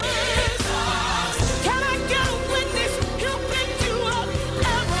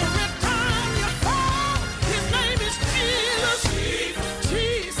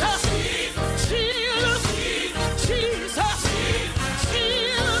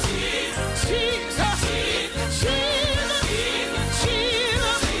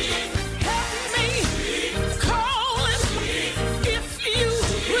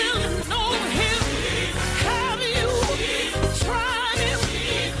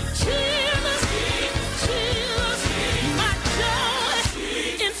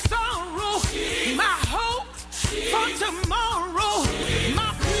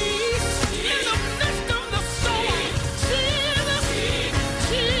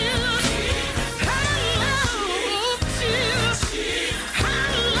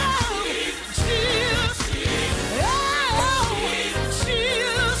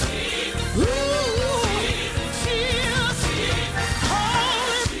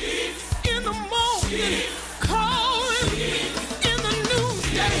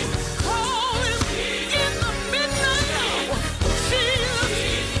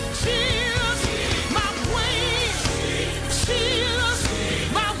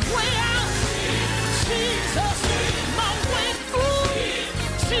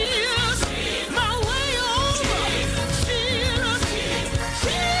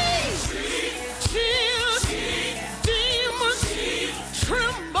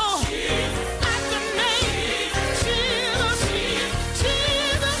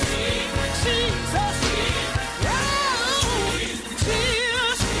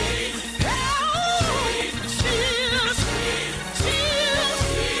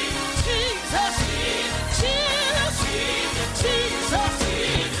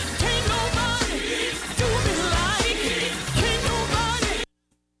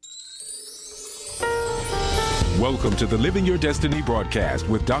Welcome to the Living Your Destiny broadcast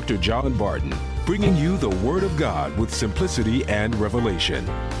with Dr. John Barton, bringing you the Word of God with simplicity and revelation.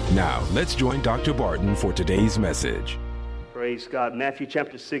 Now, let's join Dr. Barton for today's message. Praise God. Matthew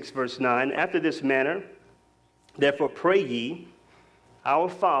chapter 6, verse 9. After this manner, therefore pray ye, Our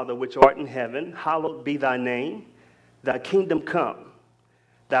Father which art in heaven, hallowed be thy name. Thy kingdom come.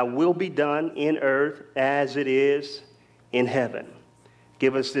 Thy will be done in earth as it is in heaven.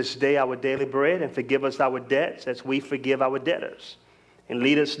 Give us this day our daily bread, and forgive us our debts as we forgive our debtors. And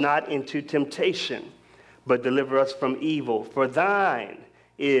lead us not into temptation, but deliver us from evil. For thine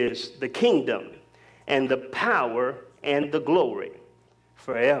is the kingdom, and the power, and the glory,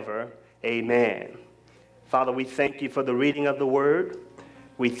 forever. Amen. Father, we thank you for the reading of the word.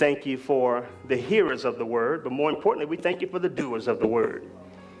 We thank you for the hearers of the word, but more importantly, we thank you for the doers of the word.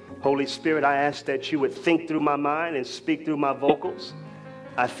 Holy Spirit, I ask that you would think through my mind and speak through my vocals.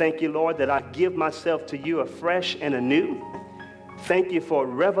 I thank you, Lord, that I give myself to you afresh and anew. Thank you for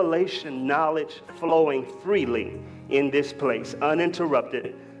revelation knowledge flowing freely in this place,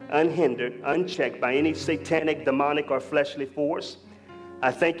 uninterrupted, unhindered, unchecked by any satanic, demonic, or fleshly force.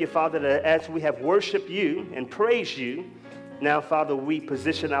 I thank you, Father, that as we have worshiped you and praised you, now, Father, we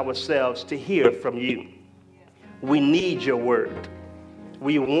position ourselves to hear from you. We need your word.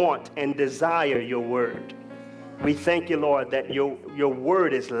 We want and desire your word. We thank you, Lord, that your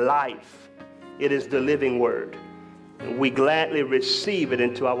word is life. It is the living word. And we gladly receive it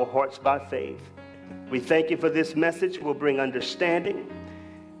into our hearts by faith. We thank you for this message. Will bring understanding.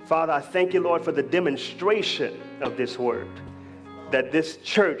 Father, I thank you, Lord, for the demonstration of this word, that this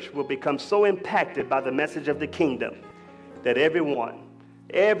church will become so impacted by the message of the kingdom that everyone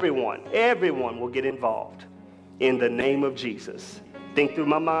will get involved in the name of Jesus. Think through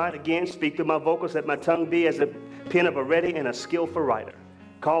my mind again, speak through my vocals, let my tongue be as a pen of a ready and a skillful writer.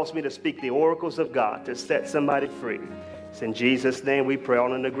 Calls me to speak the oracles of God to set somebody free. It's in Jesus' name we pray.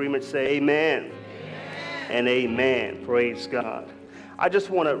 All in agreement say amen. Amen. And amen. Praise God. I just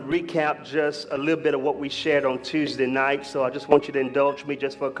want to recap just a little bit of what we shared on Tuesday night. So I just want you to indulge me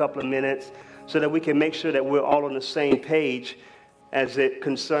just for a couple of minutes so that we can make sure that we're all on the same page as it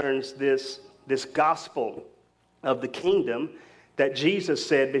concerns this gospel of the kingdom that Jesus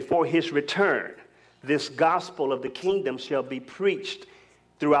said before his return. This gospel of the kingdom shall be preached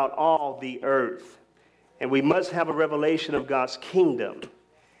throughout all the earth. And we must have a revelation of God's kingdom.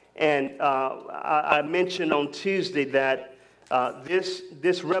 And I mentioned on Tuesday that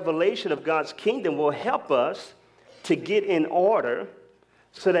this revelation of God's kingdom will help us to get in order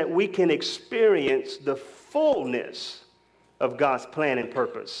so that we can experience the fullness of God's plan and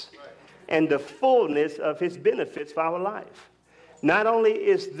purpose and the fullness of his benefits for our life. Not only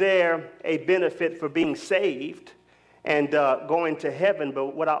is there a benefit for being saved and going to heaven,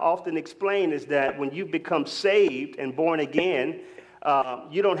 but what I often explain is that when you become saved and born again,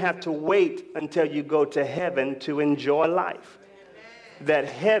 you don't have to wait until you go to heaven to enjoy life. That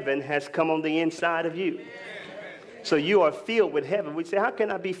heaven has come on the inside of you. So you are filled with heaven. We say, how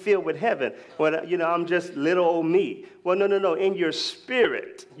can I be filled with heaven? Well, I'm just little old me. Well, no. In your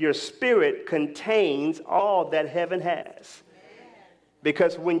spirit contains all that heaven has.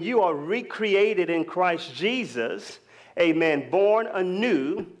 Because when you are recreated in Christ Jesus, amen, born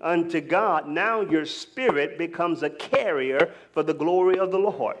anew unto God, now your spirit becomes a carrier for the glory of the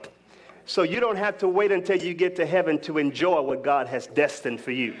Lord. So you don't have to wait until you get to heaven to enjoy what God has destined for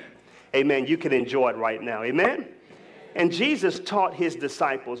you. Amen. You can enjoy it right now. Amen. And Jesus taught his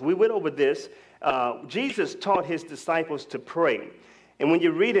disciples. We went over this. Jesus taught his disciples to pray. And when you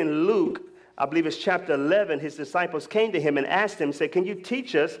read in Luke, I believe it's chapter 11, his disciples came to him and asked him, said, can you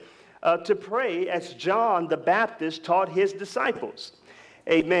teach us to pray as John the Baptist taught his disciples?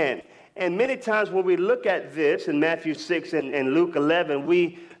 Amen. And many times when we look at this in Matthew 6 and Luke 11,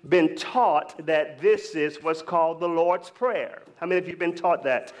 we've been taught that this is what's called the Lord's Prayer. How many of you have been taught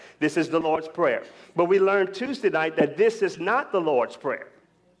that? This is the Lord's Prayer. But we learned Tuesday night that this is not the Lord's Prayer.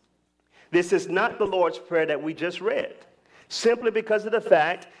 This is not the Lord's Prayer that we just read. Simply because of the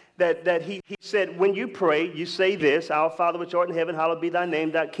fact that he said, when you pray, you say this, Our Father which art in heaven, hallowed be thy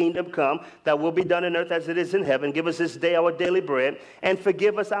name, thy kingdom come, thy will be done in earth as it is in heaven. Give us this day our daily bread, and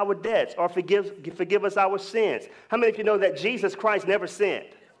forgive us our debts, or forgive us our sins. How many of you know that Jesus Christ never sinned?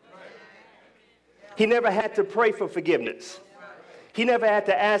 He never had to pray for forgiveness. He never had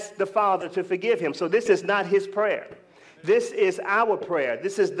to ask the Father to forgive him. So this is not his prayer. This is our prayer.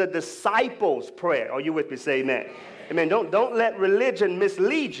 This is the disciples' prayer. Are you with me? Say amen. Amen. Don't let religion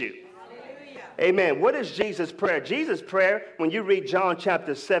mislead you. Amen. What is Jesus' prayer? Jesus' prayer, when you read John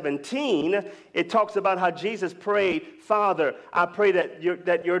chapter 17, it talks about how Jesus prayed, Father, I pray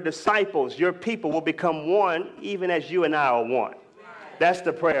that your disciples, your people will become one, even as you and I are one. That's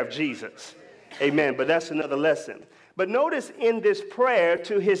the prayer of Jesus. Amen. But that's another lesson. But notice in this prayer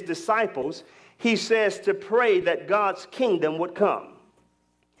to his disciples, he says to pray that God's kingdom would come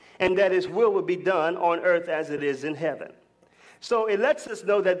and that his will would be done on earth as it is in heaven. So it lets us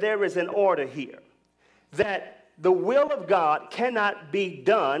know that there is an order here, that the will of God cannot be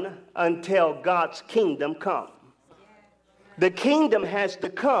done until God's kingdom comes. The kingdom has to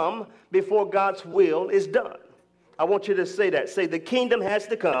come before God's will is done. I want you to say that. Say, the kingdom has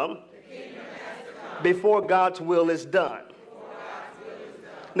to come before God's will is done.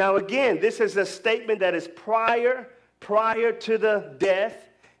 Now again, this is a statement that is prior to the death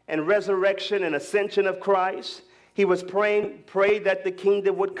and resurrection and ascension of Christ. He was prayed that the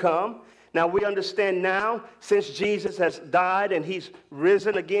kingdom would come. Now we understand now, since Jesus has died and he's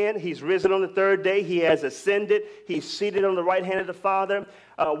risen again, he's risen on the third day, he has ascended, he's seated on the right hand of the Father.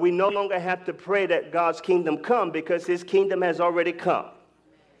 We no longer have to pray that God's kingdom come because his kingdom has already come.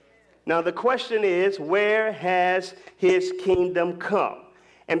 Now the question is, where has his kingdom come?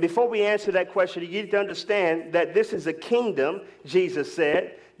 And before we answer that question, you need to understand that this is a kingdom, Jesus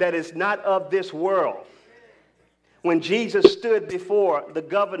said, that is not of this world. When Jesus stood before the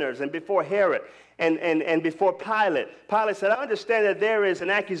governors and before Herod and before Pilate, Pilate said, I understand that there is an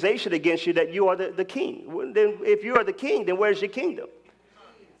accusation against you that you are the king. Well, then, if you are the king, then where's your kingdom?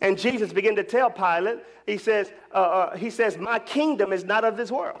 And Jesus began to tell Pilate, he says, my kingdom is not of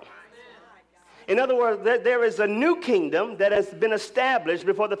this world. In other words, there is a new kingdom that has been established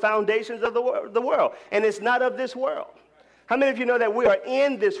before the foundations of the world, and it's not of this world. How many of you know that we are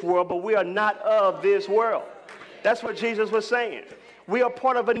in this world, but we are not of this world? That's what Jesus was saying. We are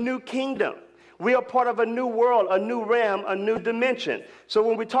part of a new kingdom. We are part of a new world, a new realm, a new dimension. So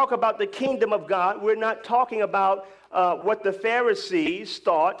when we talk about the kingdom of God, we're not talking about what the Pharisees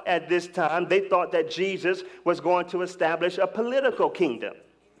thought at this time. They thought that Jesus was going to establish a political kingdom.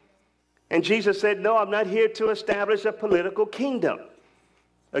 And Jesus said, no, I'm not here to establish a political kingdom.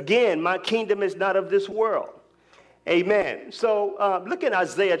 Again, my kingdom is not of this world. Amen. So look at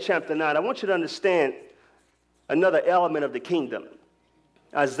Isaiah chapter 9. I want you to understand another element of the kingdom.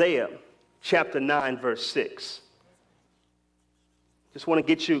 Isaiah chapter 9, verse 6. Just want to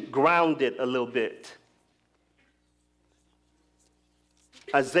get you grounded a little bit.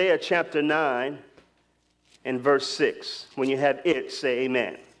 Isaiah chapter 9 and verse 6. When you have it, say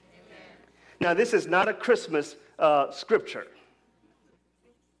amen. Now, this is not a Christmas scripture.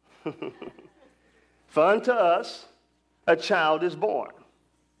 For unto us a child is born,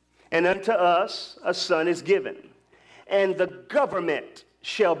 and unto us a son is given, and the government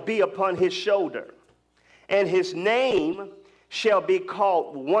shall be upon his shoulder, and his name shall be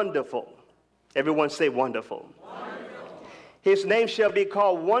called Wonderful. Everyone say Wonderful. Wonderful. His name shall be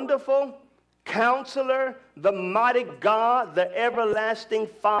called Wonderful, Counselor, the Mighty God, the Everlasting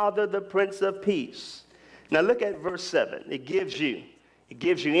Father, the Prince of Peace. Now look at verse 7. It gives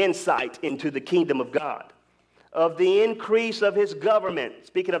you insight into the kingdom of God. Of the increase of his government,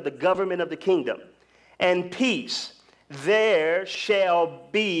 speaking of the government of the kingdom, and peace, there shall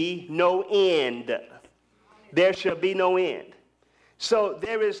be no end. There shall be no end. So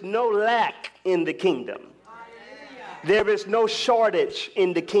there is no lack in the kingdom. There is no shortage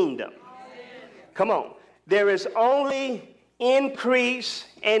in the kingdom. Come on. There is only increase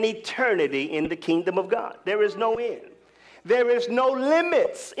and eternity in the kingdom of God. There is no end. There is no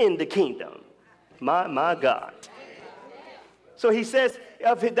limits in the kingdom. My God. So he says,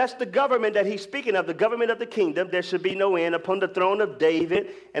 that's the government that he's speaking of, the government of the kingdom. There should be no end upon the throne of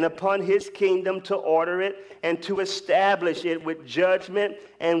David and upon his kingdom to order it and to establish it with judgment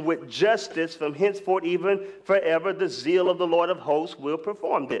and with justice from henceforth even forever. The zeal of the Lord of hosts will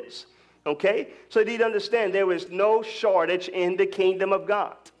perform this. Okay? So you need to understand there is no shortage in the kingdom of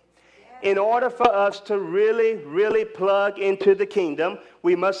God. In order for us to really, really plug into the kingdom,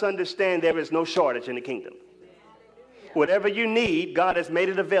 we must understand there is no shortage in the kingdom. Whatever you need, God has made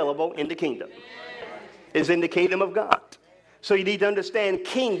it available in the kingdom. It's in the kingdom of God. So you need to understand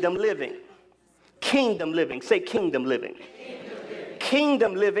kingdom living. Kingdom living. Say kingdom living.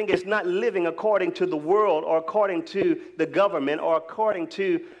 Kingdom living is not living according to the world or according to the government or according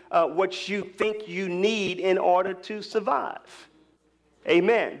to what you think you need in order to survive.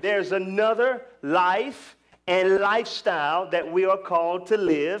 Amen. There's another life and lifestyle that we are called to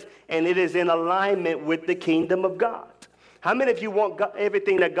live, and it is in alignment with the kingdom of God. How many of you want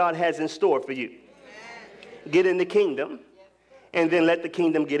everything that God has in store for you? Get in the kingdom, and then let the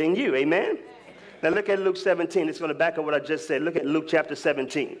kingdom get in you. Amen? Now look at Luke 17. It's going to back up what I just said. Look at Luke chapter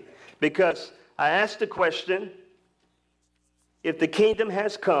 17. Because I asked the question, if the kingdom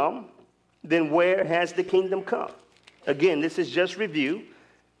has come, then where has the kingdom come? Again, this is just review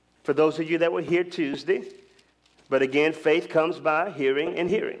for those of you that were here Tuesday. But again, faith comes by hearing and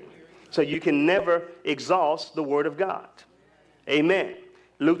hearing. So you can never exhaust the word of God. Amen.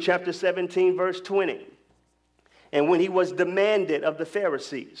 Luke chapter 17, verse 20. And when he was demanded of the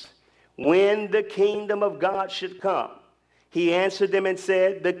Pharisees, when the kingdom of God should come, he answered them and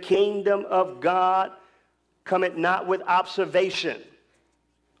said, the kingdom of God cometh not with observation,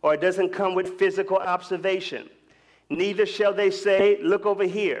 or it doesn't come with physical observation. Neither shall they say, look over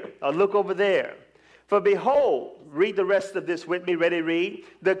here, or look over there. For behold, read the rest of this with me, ready, read.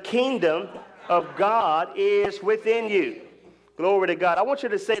 The kingdom of God is within you. Glory to God. I want you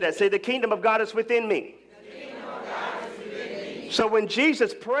to say that. Say, the kingdom of God is within me. So when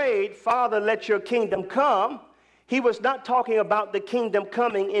Jesus prayed, Father, let your kingdom come, he was not talking about the kingdom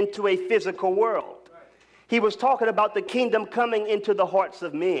coming into a physical world. He was talking about the kingdom coming into the hearts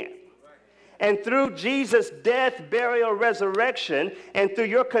of men. And through Jesus' death, burial, resurrection, and through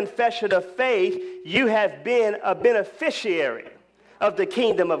your confession of faith, you have been a beneficiary of the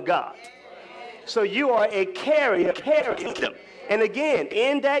kingdom of God. So you are a carrier of the kingdom. And again,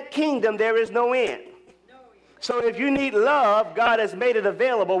 in that kingdom, there is no end. So if you need love, God has made it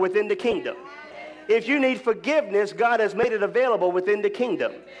available within the kingdom. If you need forgiveness, God has made it available within the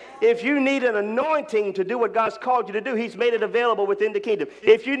kingdom. If you need an anointing to do what God's called you to do, he's made it available within the kingdom.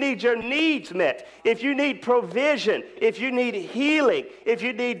 If you need your needs met, if you need provision, if you need healing, if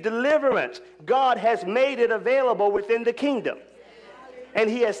you need deliverance, God has made it available within the kingdom. And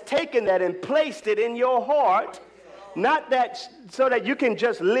he has taken that and placed it in your heart. Not that so that you can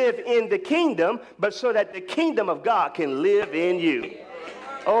just live in the kingdom, but so that the kingdom of God can live in you.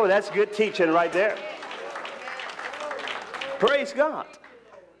 Oh, that's good teaching right there. Praise God.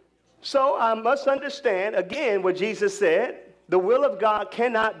 So I must understand, again, what Jesus said. The will of God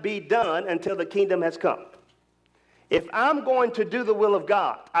cannot be done until the kingdom has come. If I'm going to do the will of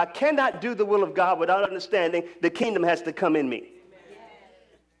God, I cannot do the will of God without understanding the kingdom has to come in me.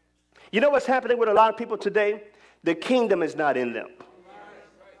 You know what's happening with a lot of people today? The kingdom is not in them.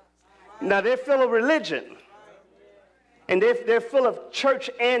 Now, they're full of religion. And they're full of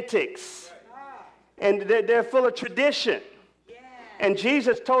church antics. And they're full of tradition. And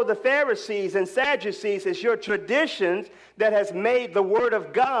Jesus told the Pharisees and Sadducees, it's your traditions that has made the word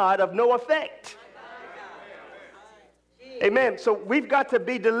of God of no effect. Amen. So we've got to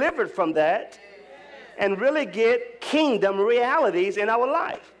be delivered from that and really get kingdom realities in our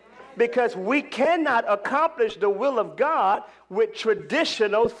life. Because we cannot accomplish the will of God with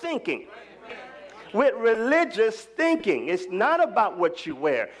traditional thinking, with religious thinking. It's not about what you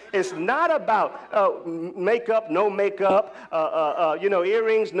wear. It's not about makeup, no makeup,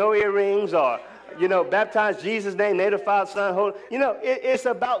 earrings, no earrings, or, baptize Jesus' name, name of the Father, Son, Holy. It's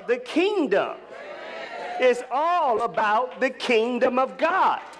about the kingdom. It's all about the kingdom of God.